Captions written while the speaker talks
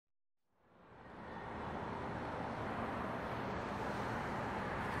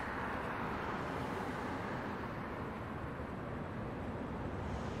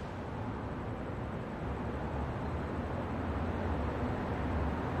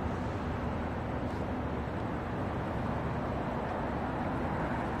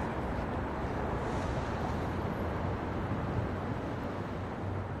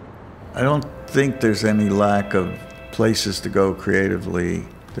I don't think there's any lack of places to go creatively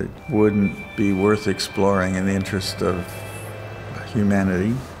that wouldn't be worth exploring in the interest of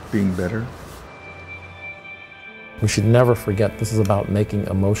humanity being better. We should never forget this is about making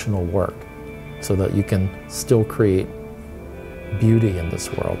emotional work so that you can still create beauty in this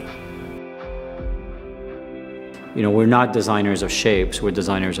world. You know, we're not designers of shapes, we're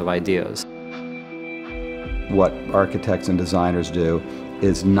designers of ideas. What architects and designers do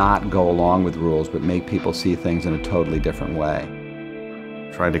is not go along with rules, but make people see things in a totally different way.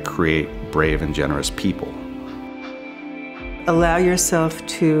 Trying to create brave and generous people. Allow yourself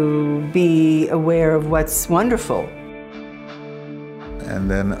to be aware of what's wonderful. And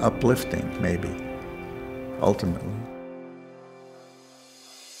then uplifting, maybe, ultimately.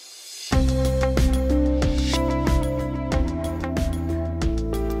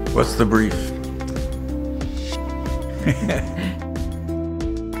 What's the brief?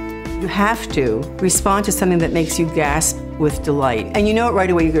 You have to respond to something that makes you gasp with delight. And you know it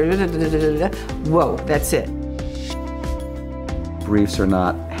right away. You go, da, da, da, da, da, da. Whoa, that's it. Briefs are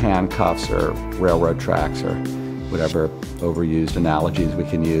not handcuffs or railroad tracks or whatever overused analogies we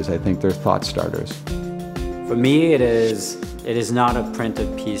can use. I think they're thought starters. For me, it is not a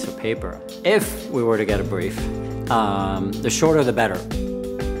printed piece of paper. If we were to get a brief, the shorter the better.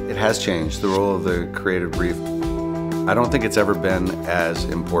 It has changed, the role of the creative brief. I don't think it's ever been as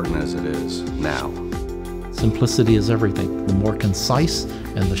important as it is now. Simplicity is everything. The more concise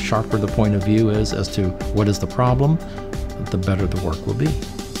and the sharper the point of view is as to what is the problem, the better the work will be.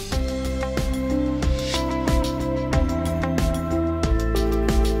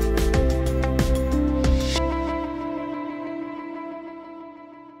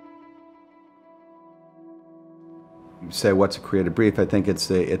 You say, what's a creative brief? I think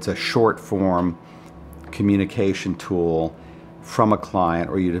it's a short form communication tool from a client,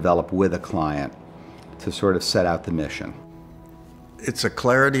 or you develop with a client to sort of set out the mission. It's a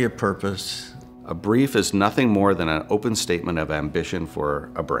clarity of purpose. A brief is nothing more than an open statement of ambition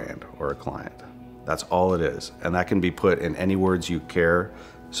for a brand or a client. That's all it is. And that can be put in any words you care,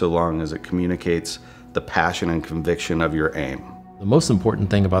 so long as it communicates the passion and conviction of your aim. The most important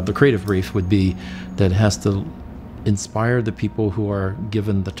thing about the creative brief would be that it has to inspire the people who are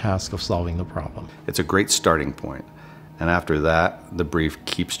given the task of solving the problem. It's a great starting point. And after that, the brief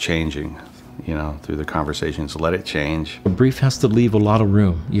keeps changing, you know, through the conversations. Let it change. A brief has to leave a lot of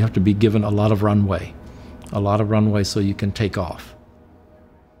room. You have to be given a lot of runway so you can take off.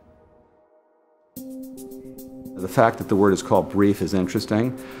 The fact that the word is called brief is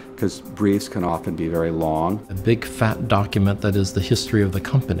interesting, because briefs can often be very long. A big fat document that is the history of the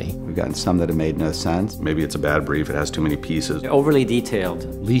company. We've gotten some that have made no sense. Maybe it's a bad brief, it has too many pieces. Overly detailed.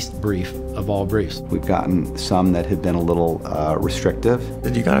 Least brief of all briefs. We've gotten some that have been a little restrictive.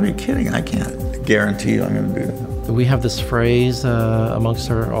 You gotta be kidding, I can't guarantee you I'm gonna do that. We have this phrase amongst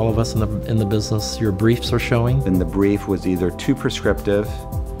all of us in the business, your briefs are showing. And the brief was either too prescriptive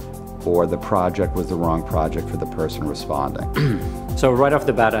or the project was the wrong project for the person responding. So right off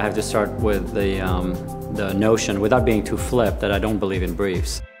the bat, I have to start with the notion, without being too flip, that I don't believe in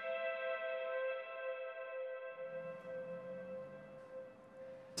briefs.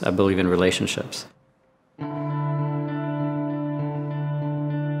 I believe in relationships.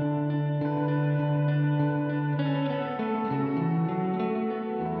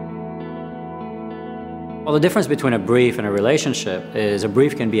 Well, the difference between a brief and a relationship is a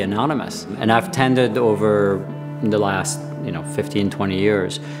brief can be anonymous. And I've tended over the last 15, 20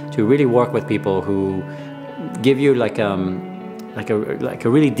 years to really work with people who give you like a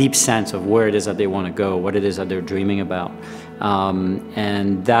really deep sense of where it is that they want to go, what it is that they're dreaming about.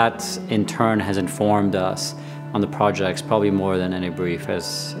 And that in turn has informed us on the projects probably more than any brief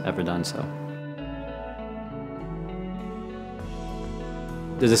has ever done so.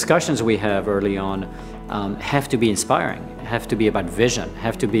 The discussions we have early on have to be inspiring, have to be about vision,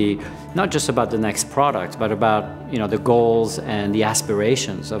 have to be not just about the next product, but about the goals and the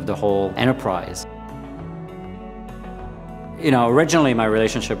aspirations of the whole enterprise. Originally my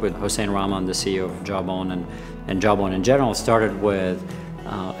relationship with Hossein Rahman, the CEO of Jawbone, and Jawbone in general, started with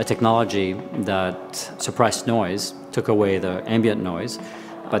a technology that suppressed noise, took away the ambient noise,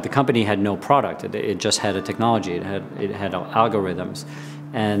 but the company had no product. It just had a technology. It had algorithms.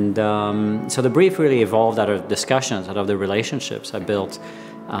 And so the brief really evolved out of discussions, out of the relationships I built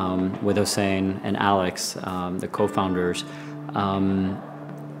with Hossein and Alex, the co-founders,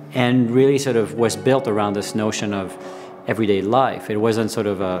 and really sort of was built around this notion of everyday life. It wasn't sort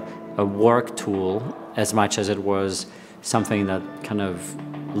of a work tool as much as it was something that kind of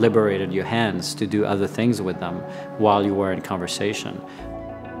liberated your hands to do other things with them while you were in conversation.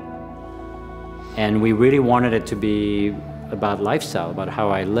 And we really wanted it to be about lifestyle, about how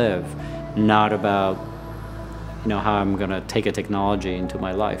I live, not about how I'm going to take a technology into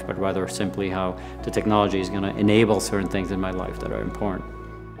my life, but rather simply how the technology is going to enable certain things in my life that are important.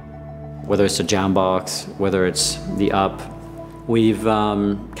 Whether it's the Jambox, whether it's the Up, we've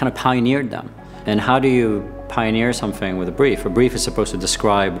kind of pioneered them. And how do you pioneer something with a brief? A brief is supposed to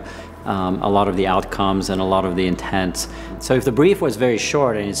describe a lot of the outcomes and a lot of the intent. So if the brief was very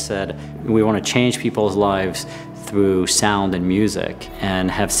short and it said, we want to change people's lives through sound and music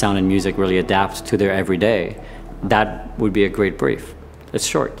and have sound and music really adapt to their everyday, that would be a great brief. It's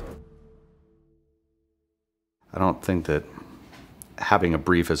short. I don't think that having a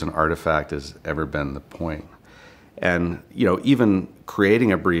brief as an artifact has ever been the point. And even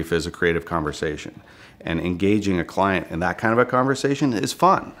creating a brief is a creative conversation, and engaging a client in that kind of a conversation is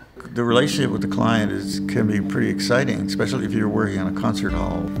fun. The relationship with the client can be pretty exciting, especially if you're working on a concert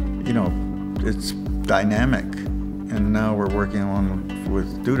hall. It's dynamic. And now we're working on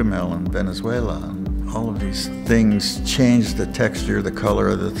with Dudamel in Venezuela. And all of these things change the texture, the color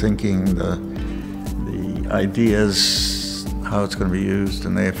of the thinking, the ideas, how it's going to be used,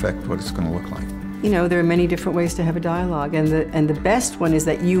 and they affect what it's going to look like. There are many different ways to have a dialogue, and the best one is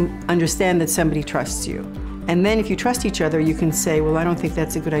that you understand that somebody trusts you. And then if you trust each other, you can say, well, I don't think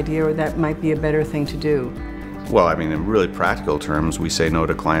that's a good idea, or that might be a better thing to do. Well, I mean, in really practical terms, we say no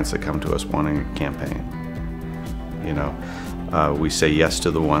to clients that come to us wanting a campaign. We say yes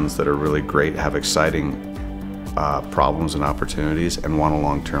to the ones that are really great, have exciting problems and opportunities, and want a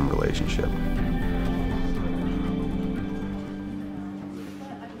long-term relationship.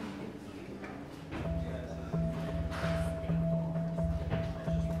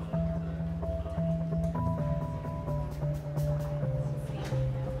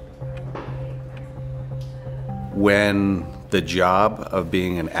 When the job of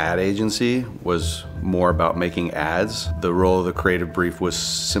being an ad agency was more about making ads, the role of the creative brief was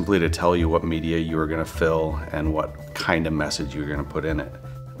simply to tell you what media you were going to fill and what kind of message you were going to put in it.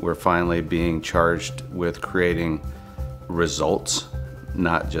 We're finally being charged with creating results,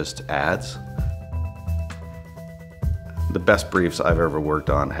 not just ads. The best briefs I've ever worked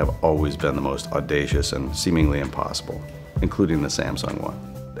on have always been the most audacious and seemingly impossible, including the Samsung one.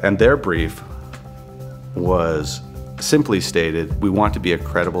 And their brief was simply stated, we want to be a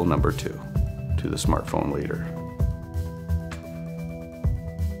credible number 2 to the smartphone leader.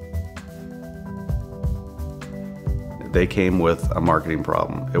 They came with a marketing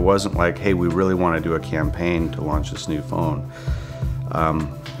problem. It wasn't like, hey, we really want to do a campaign to launch this new phone.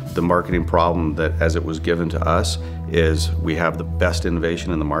 The marketing problem that, as it was given to us, is we have the best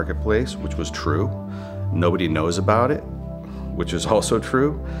innovation in the marketplace, which was true. Nobody knows about it, which is also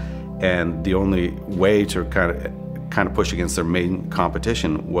true. And the only way to kind of push against their main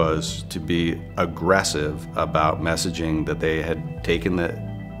competition was to be aggressive about messaging that they had taken the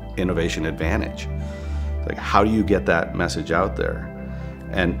innovation advantage. Like, how do you get that message out there?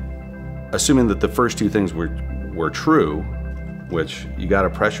 And assuming that the first two things were true, which you got a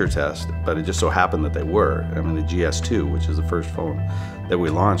pressure test, but it just so happened that they were. I mean, the GS2, which is the first phone that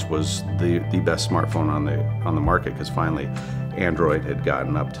we launched, was the best smartphone on the market, because finally Android had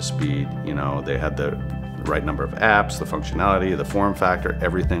gotten up to speed. They had the right number of apps, the functionality, the form factor,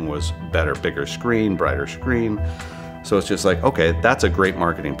 everything was better, bigger screen, brighter screen. So it's just like, okay, that's a great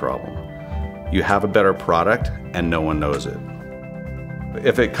marketing problem. You have a better product and no one knows it.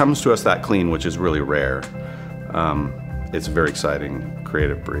 If it comes to us that clean, which is really rare, it's a very exciting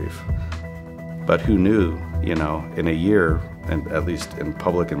creative brief. But who knew, in a year, and at least in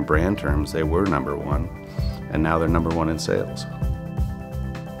public and brand terms, they were number 1, and now they're number 1 in sales.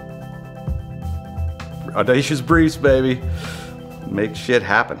 Audacious briefs, baby. Make shit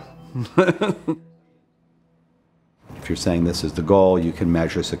happen. If you're saying this is the goal, you can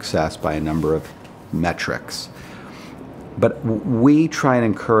measure success by a number of metrics. But we try and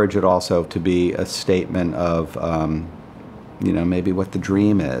encourage it also to be a statement of, maybe what the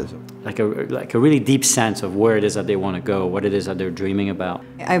dream is. Like a really deep sense of where it is that they want to go, what it is that they're dreaming about.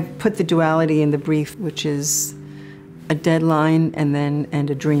 I've put the duality in the brief, which is a deadline and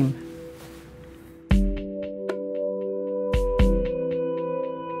a dream.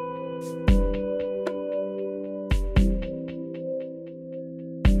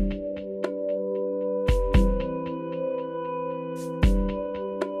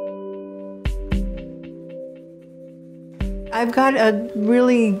 I've got a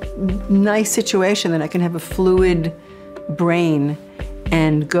really nice situation that I can have a fluid brain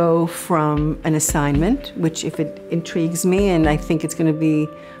and go from an assignment, which if it intrigues me and I think it's going to be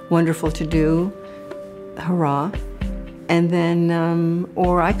wonderful to do, hurrah. and then,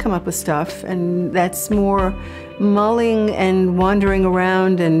 or I come up with stuff, and that's more mulling and wandering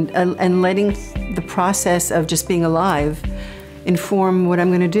around and letting the process of just being alive inform what I'm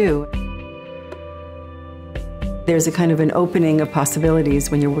going to do. There's a kind of an opening of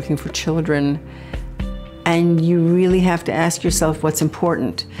possibilities when you're working for children, and you really have to ask yourself what's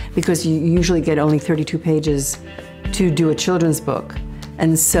important, because you usually get only 32 pages to do a children's book.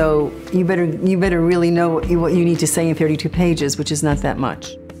 And so you better really know what you need to say in 32 pages, which is not that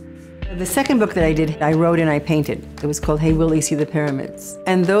much. The second book that I did, I wrote and I painted. It was called Hey Willie, See the Pyramids.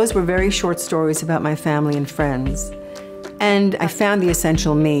 And those were very short stories about my family and friends. And I found the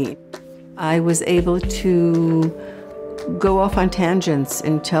essential me. I was able to go off on tangents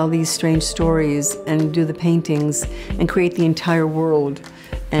and tell these strange stories and do the paintings and create the entire world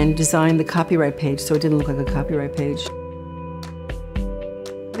and design the copyright page so it didn't look like a copyright page.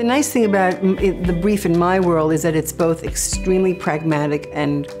 The nice thing about the brief in my world is that it's both extremely pragmatic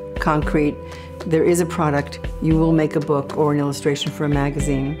and concrete. There is a product, you will make a book or an illustration for a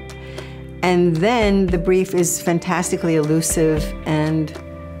magazine. And then the brief is fantastically elusive and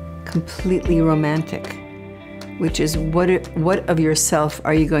completely romantic, which is what of yourself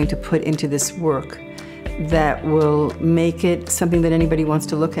are you going to put into this work that will make it something that anybody wants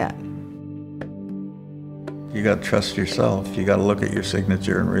to look at? You got to trust yourself. You got to look at your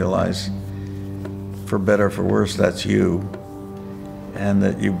signature and realize, for better or for worse, that's you, and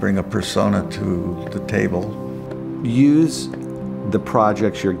that you bring a persona to the table. Use the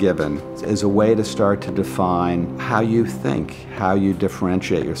projects you're given as a way to start to define how you think, how you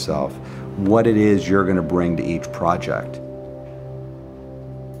differentiate yourself, what it is you're going to bring to each project.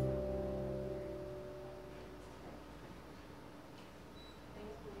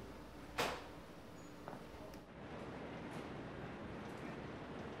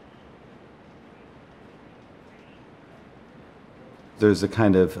 There's a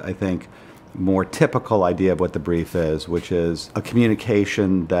kind of, I think, more typical idea of what the brief is, which is a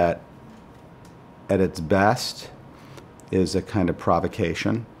communication that at its best is a kind of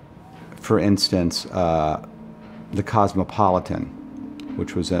provocation. For instance, the Cosmopolitan,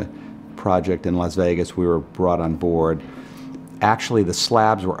 which was a project in Las Vegas, we were brought on board. Actually, the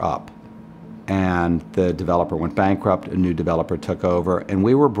slabs were up and the developer went bankrupt, a new developer took over, and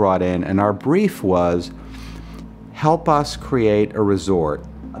we were brought in, and our brief was, help us create a resort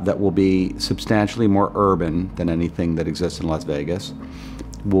that will be substantially more urban than anything that exists in Las Vegas,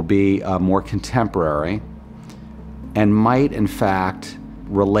 will be more contemporary, and might in fact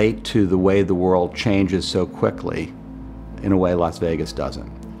relate to the way the world changes so quickly in a way Las Vegas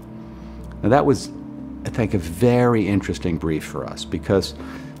doesn't. Now that was, I think, a very interesting brief for us, because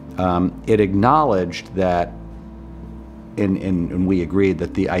it acknowledged that, and we agreed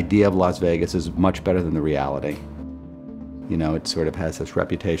that the idea of Las Vegas is much better than the reality. You know, it sort of has this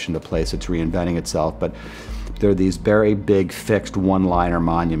reputation, the place it's reinventing itself, but there are these very big fixed one-liner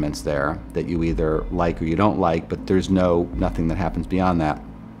monuments there that you either like or you don't like, but there's nothing that happens beyond that.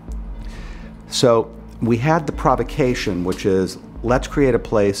 So we had the provocation, which is, let's create a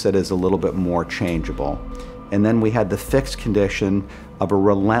place that is a little bit more changeable. And then we had the fixed condition of a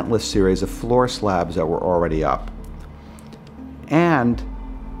relentless series of floor slabs that were already up. And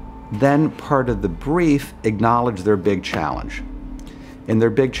then part of the brief acknowledged their big challenge. And their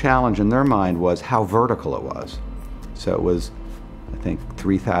big challenge in their mind was how vertical it was. So it was, I think,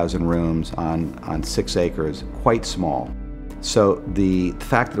 3,000 rooms on 6 acres, quite small. So the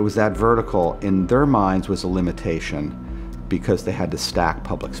fact that it was that vertical in their minds was a limitation, because they had to stack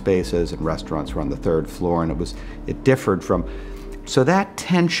public spaces and restaurants were on the 3rd floor, and it differed from. So that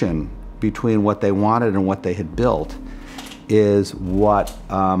tension between what they wanted and what they had built is what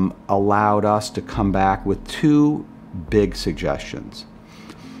allowed us to come back with 2 big suggestions.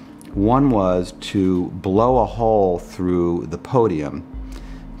 One was to blow a hole through the podium,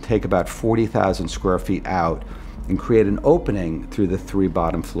 take about 40,000 square feet out, and create an opening through the 3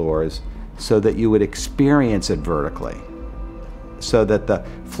 bottom floors so that you would experience it vertically. So that the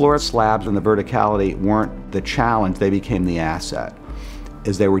floor slabs and the verticality weren't the challenge, they became the asset,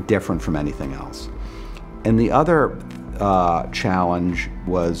 as they were different from anything else. And the other challenge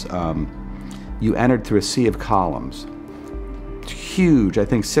was you entered through a sea of columns. Huge, I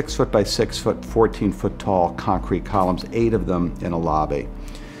think 6 foot by 6 foot, 14 foot tall concrete columns, 8 of them in a lobby.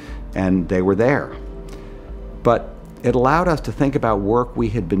 And they were there. But it allowed us to think about work we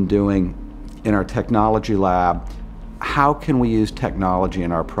had been doing in our technology lab. How can we use technology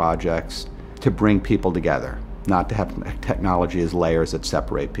in our projects to bring people together, not to have technology as layers that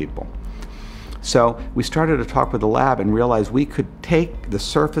separate people? So we started to talk with the lab and realized we could take the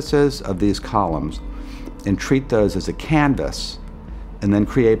surfaces of these columns and treat those as a canvas, and then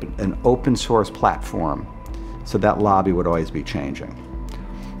create an open source platform so that lobby would always be changing.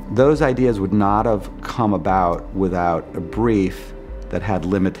 Those ideas would not have come about without a brief that had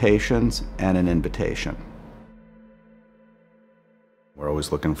limitations and an invitation. We're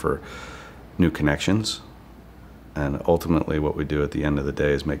always looking for new connections, and ultimately what we do at the end of the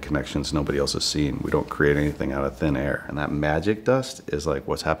day is make connections nobody else has seen. We don't create anything out of thin air, and that magic dust is like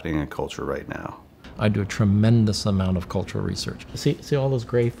what's happening in culture right now. I do a tremendous amount of cultural research. See all those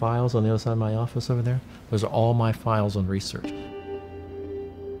gray files on the other side of my office over there? Those are all my files on research.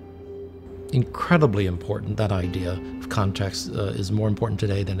 Incredibly important, that idea of context is more important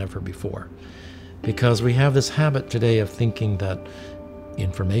today than ever before. Because we have this habit today of thinking that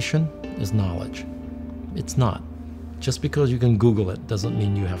information is knowledge. It's not. Just because you can Google it doesn't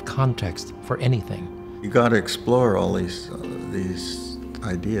mean you have context for anything. You got to explore all these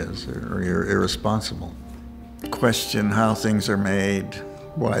ideas, or you're irresponsible. Question how things are made,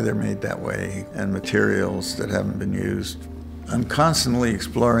 why they're made that way, and materials that haven't been used. I'm constantly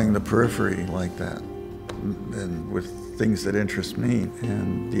exploring the periphery like that, and with things that interest me.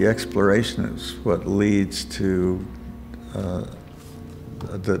 And the exploration is what leads to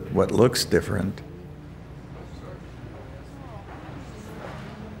what looks different.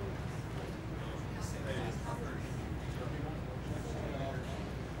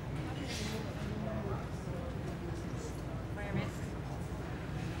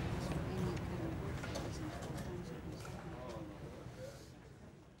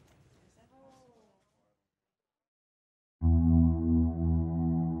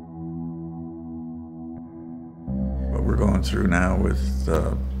 What we're going through now with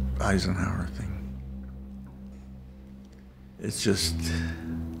the Eisenhower thing, it's just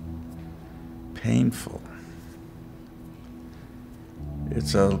painful.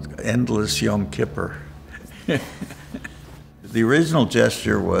 It's an endless Yom Kippur. The original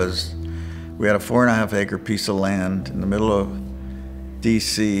gesture was, we had a 4.5 acre piece of land in the middle of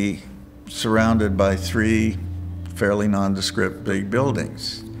DC, surrounded by 3 fairly nondescript big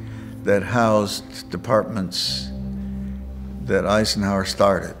buildings that housed departments that Eisenhower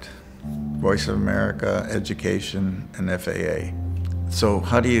started: Voice of America, Education, and FAA. So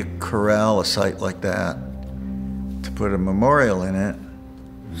how do you corral a site like that to put a memorial in it?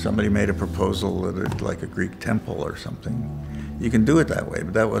 Somebody made a proposal that it's like a Greek temple or something. You can do it that way,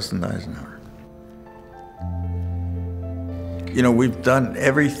 but that wasn't Eisenhower. You know, we've done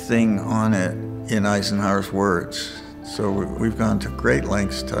everything on it in Eisenhower's words. So we've gone to great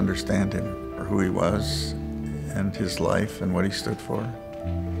lengths to understand him, or who he was, and his life, and what he stood for.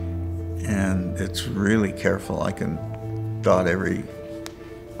 And it's really careful. I can dot every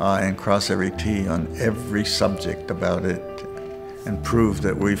I and cross every T on every subject about it and prove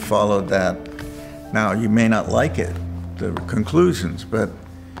that we followed that. Now, you may not like it, the conclusions, but,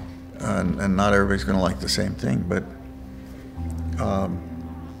 and not everybody's gonna like the same thing, but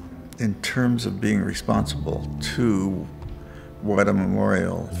in terms of being responsible to what a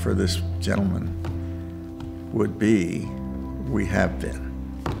memorial for this gentleman would be, we have been.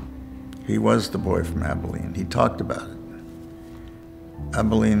 He was the boy from Abilene. He talked about it.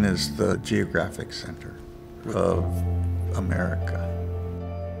 Abilene is the geographic center of America.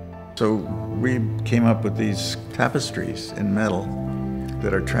 So we came up with these tapestries in metal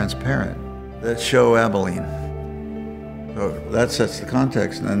that are transparent that show Abilene. So that sets the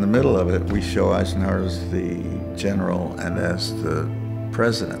context, and in the middle of it, we show Eisenhower as the general and as the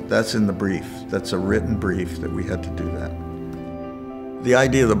president. That's in the brief. That's a written brief that we had to do that. The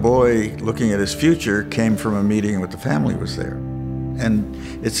idea of the boy looking at his future came from a meeting with the family was there. And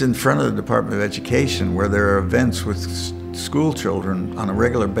it's in front of the Department of Education, where there are events with school children on a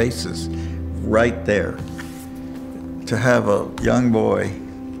regular basis, right there. To have a young boy,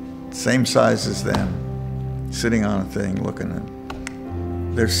 same size as them, sitting on a thing looking at,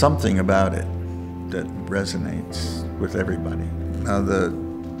 there's something about it that resonates with everybody. Now the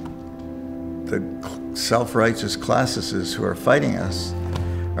self-righteous classicists who are fighting us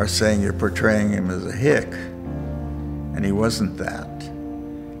are saying you're portraying him as a hick, and he wasn't that.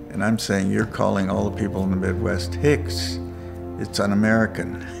 And I'm saying you're calling all the people in the Midwest hicks. It's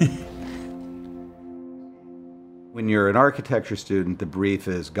un-American. When you're an architecture student, the brief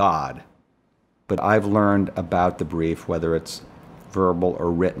is God. But I've learned about the brief, whether it's verbal or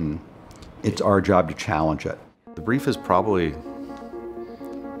written, it's our job to challenge it. The brief is probably,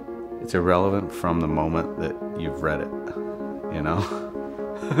 it's irrelevant from the moment that you've read it, you know?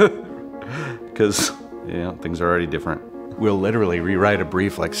 Because, you know, things are already different. We'll literally rewrite a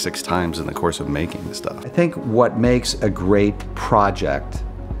brief like 6 times in the course of making the stuff. I think what makes a great project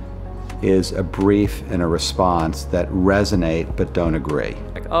is a brief and a response that resonate but don't agree.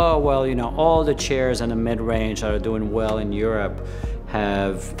 Like, oh, well, you know, all the chairs in the mid-range that are doing well in Europe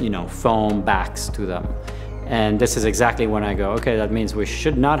have, you know, foam backs to them. And this is exactly when I go, okay, that means we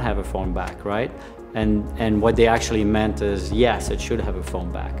should not have a foam back, right? And what they actually meant is, yes, it should have a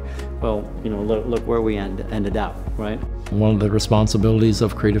foam back. Well, you know, look where we ended up, right? One of the responsibilities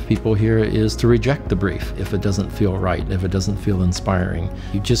of creative people here is to reject the brief if it doesn't feel right, if it doesn't feel inspiring.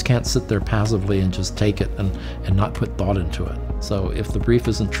 You just can't sit there passively and just take it and not put thought into it. So if the brief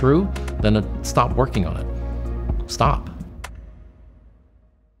isn't true, then stop working on it. Stop.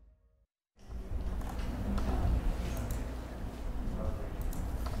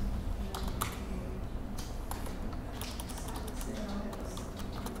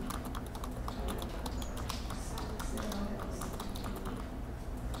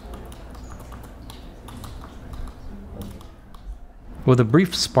 Well, the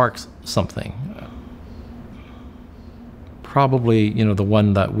brief sparks something. Probably, you know, the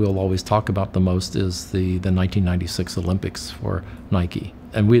one that we'll always talk about the most is the 1996 Olympics for Nike.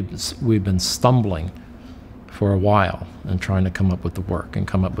 And we've been stumbling for a while and trying to come up with the work and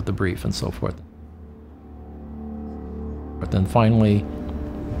come up with the brief and so forth. But then finally,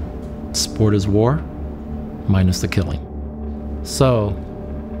 sport is war, minus the killing. So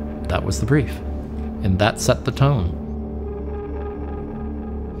that was the brief, and that set the tone.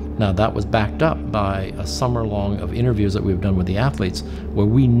 Now that was backed up by a summer long of interviews that we've done with the athletes where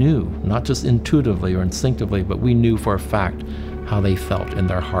we knew, not just intuitively or instinctively, but we knew for a fact how they felt in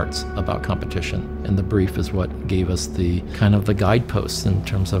their hearts about competition. And the brief is what gave us the kind of the guideposts in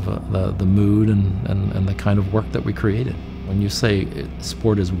terms of the mood and the kind of work that we created. When you say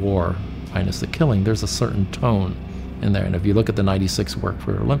sport is war minus the killing, there's a certain tone in there. And if you look at the 96 work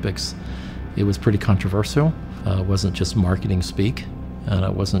for Olympics, it was pretty controversial. It wasn't just marketing speak. And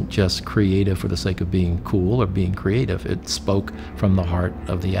it wasn't just creative for the sake of being cool or being creative. It spoke from the heart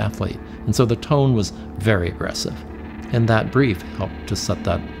of the athlete. And so the tone was very aggressive. And that brief helped to set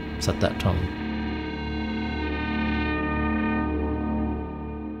that tone.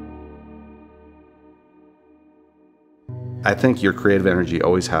 I think your creative energy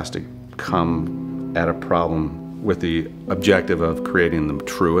always has to come at a problem with the objective of creating the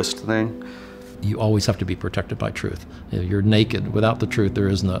truest thing. You always have to be protected by truth. You're naked. Without the truth,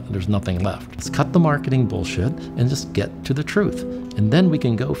 there's nothing left. Let's cut the marketing bullshit and just get to the truth. And then we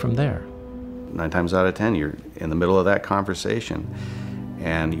can go from there. 9 times out of 10, you're in the middle of that conversation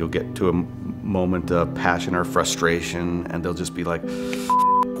and you'll get to a moment of passion or frustration and they'll just be like,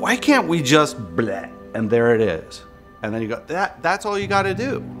 why can't we just bleh? And there it is. And then you go, that's all you got to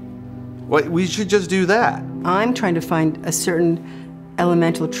do. Well, we should just do that. I'm trying to find a certain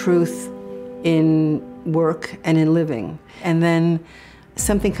elemental truth in work and in living. And then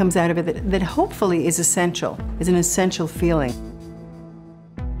something comes out of it that hopefully is essential, is an essential feeling.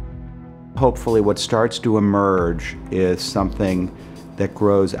 Hopefully what starts to emerge is something that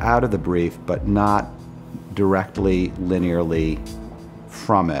grows out of the brief, but not directly, linearly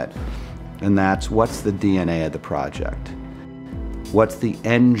from it. And that's what's the DNA of the project? What's the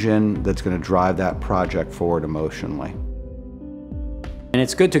engine that's going to drive that project forward emotionally? And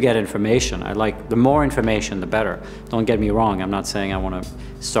it's good to get information. I like the more information, the better. Don't get me wrong. I'm not saying I want to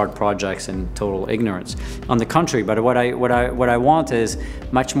start projects in total ignorance. On the contrary, but what I want is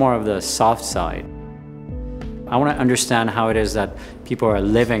much more of the soft side. I want to understand how it is that people are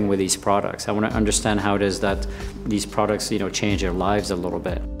living with these products. I want to understand how it is that these products, you know, change their lives a little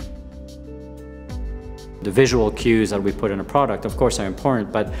bit. The visual cues that we put in a product, of course, are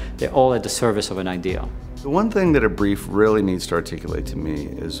important, but they're all at the service of an idea. The one thing that a brief really needs to articulate to me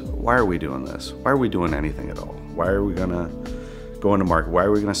is, why are we doing this? Why are we doing anything at all? Why are we gonna go into market? Why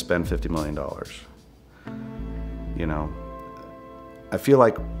are we gonna spend $50 million? You know, I feel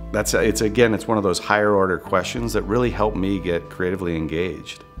like it's one of those higher order questions that really help me get creatively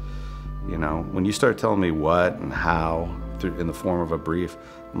engaged. You know, when you start telling me what and how in the form of a brief,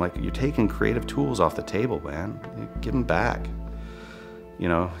 I'm like, you're taking creative tools off the table, man. Give them back. You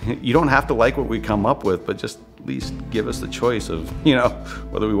know, you don't have to like what we come up with, but just at least give us the choice of, you know,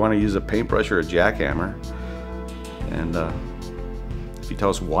 whether we want to use a paintbrush or a jackhammer. And if you tell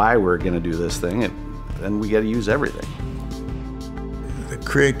us why we're going to do this thing, then we got to use everything. The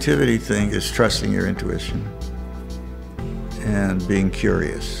creativity thing is trusting your intuition and being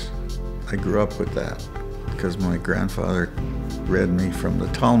curious. I grew up with that because my grandfather read me from the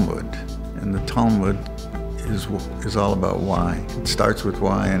Talmud, and the Talmud is all about why. It starts with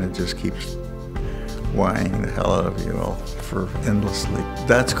why, and it just keeps whying the hell out of you all for endlessly.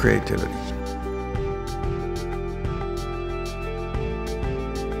 That's creativity.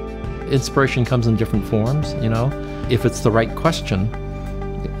 inspiration comes in different forms, you know. If it's the right question,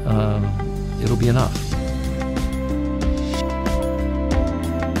 it'll be enough.